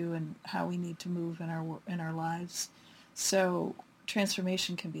need to do and how we need to move in our lives. So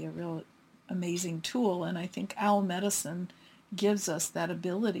transformation can be a real amazing tool, and I think owl medicine gives us that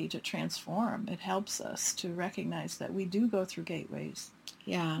ability to transform. It helps us to recognize that we do go through gateways.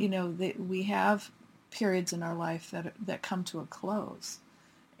 Yeah. We have periods in our life that come to a close.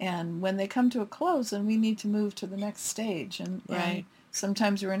 And when they come to a close, then we need to move to the next stage. And, right. And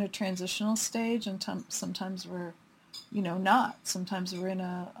sometimes we're in a transitional stage, and sometimes we're, not. Sometimes we're in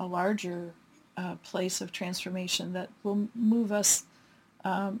a larger place of transformation that will move us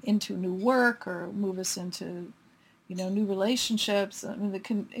into new work, or move us into new relationships. I mean,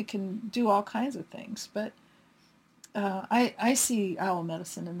 it can do all kinds of things. But I see owl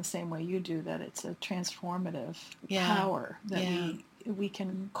medicine in the same way you do, that it's a transformative power that we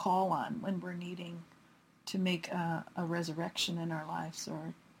can call on when we're needing to make a resurrection in our lives,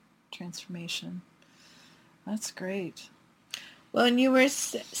 or transformation. That's great. Well, and you were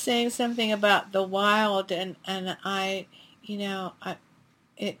saying something about the wild, and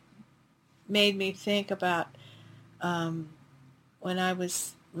it made me think about when I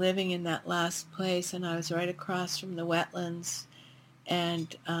was living in that last place, and I was right across from the wetlands,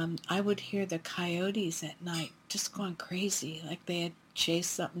 and I would hear the coyotes at night just going crazy, like they had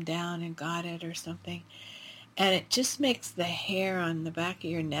chased something down and got it or something. And it just makes the hair on the back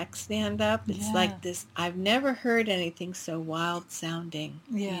of your neck stand up. It's like this, I've never heard anything so wild sounding,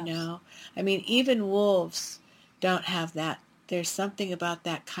 I mean, even wolves don't have that. There's something about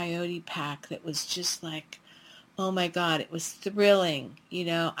that coyote pack that was just like, oh my God, it was thrilling.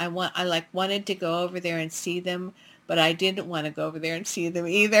 I wanted to go over there and see them, but I didn't want to go over there and see them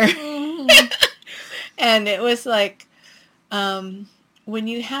either. Mm-hmm. And it was like, when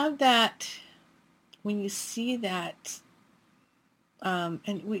you have that, when you see that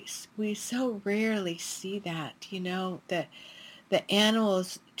and we so rarely see that, that the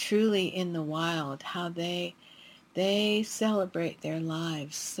animals truly in the wild, how they celebrate their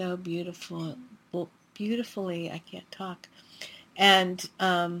lives so beautifully. I can't talk. And,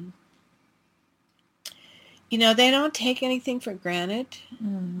 they don't take anything for granted.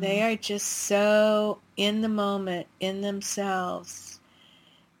 Mm-hmm. They are just so in the moment, in themselves.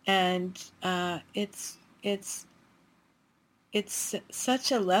 And it's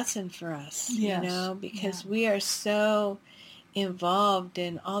such a lesson for us, yes. Because we are so involved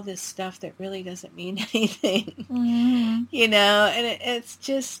in all this stuff that really doesn't mean anything, mm-hmm. And it's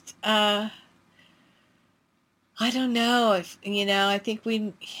just, I don't know if, I think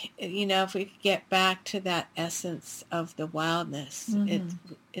we, if we could get back to that essence of the wildness, mm-hmm.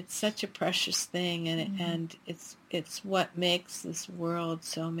 it's such a precious thing, and mm-hmm. and it's what makes this world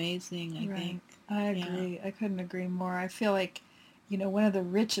so amazing, I think. I agree. Yeah. I couldn't agree more. I feel like, one of the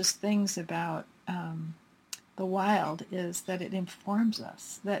richest things about the wild is that it informs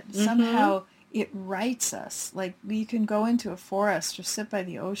us, that mm-hmm. somehow it writes us. Like, you can go into a forest or sit by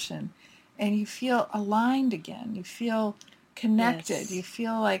the ocean and you feel aligned again. You feel connected. Yes. You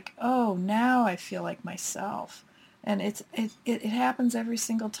feel like, oh, now I feel like myself. And it happens every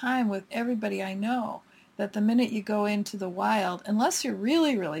single time with everybody I know, that the minute you go into the wild, unless you're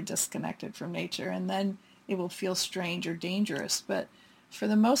really, really disconnected from nature, and then it will feel strange or dangerous. But for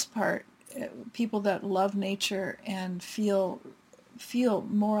the most part, people that love nature and feel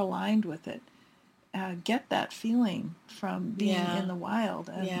more aligned with it get that feeling from being in the wild.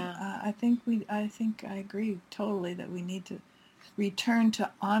 And I think I agree totally that we need to return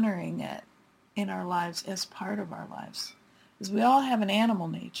to honoring it in our lives as part of our lives, because we all have an animal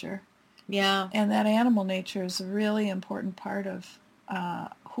nature. Yeah. And that animal nature is a really important part of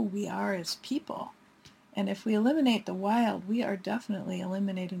who we are as people. And if we eliminate the wild, we are definitely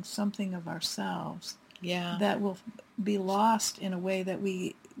eliminating something of ourselves that will be lost in a way that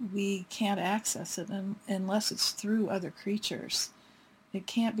we can't access it unless it's through other creatures. It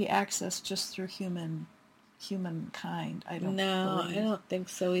can't be accessed just through humankind. I don't believe. I don't think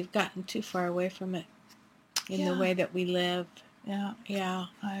so. We've gotten too far away from it in the way that we live. Yeah.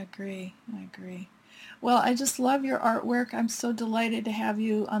 I agree. Well, I just love your artwork. I'm so delighted to have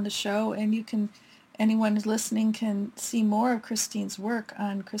you on the show, and anyone listening can see more of Christine's work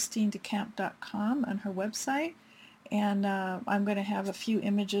on ChristineDeCamp.com on her website. And I'm going to have a few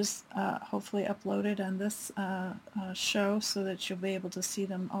images hopefully uploaded on this show so that you'll be able to see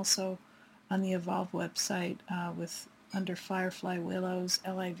them also on the Evolve website under Firefly Willows,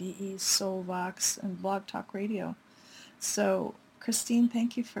 LIVEs, Soulvox, and Blog Talk Radio. So, Christine,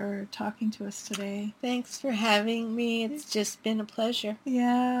 thank you for talking to us today. Thanks for having me. It's just been a pleasure.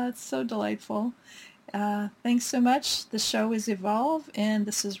 Yeah, it's so delightful. Thanks so much. The show is Evolve, and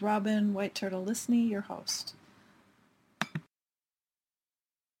this is Robin White Turtle Lysne, your host.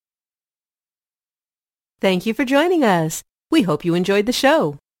 Thank you for joining us. We hope you enjoyed the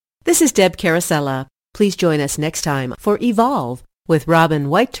show. This is Deb Carosella. Please join us next time for Evolve with Robin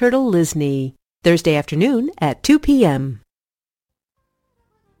White Turtle Lysne, Thursday afternoon at 2 p.m.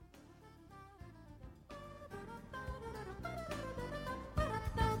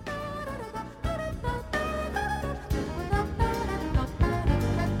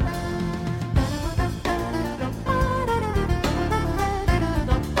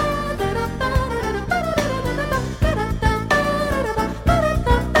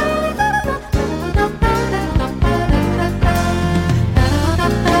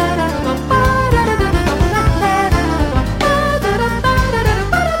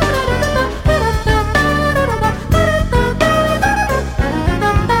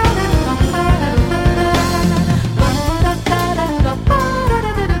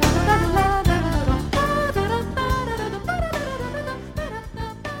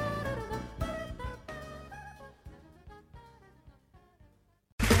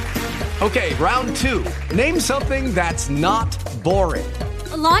 Okay, round two. Name something that's not boring.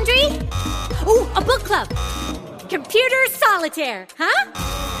 A laundry? Ooh, a book club. Computer solitaire, huh?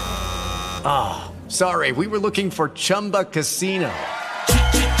 Ah, oh, sorry, we were looking for Chumba Casino.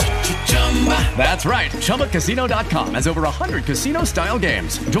 That's right, ChumbaCasino.com has over 100 casino-style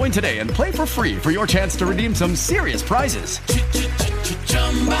games. Join today and play for free for your chance to redeem some serious prizes.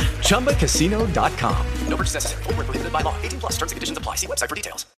 ChumbaCasino.com. No purchase necessary. Void where prohibited by law. 18+ terms and conditions apply. See website for details.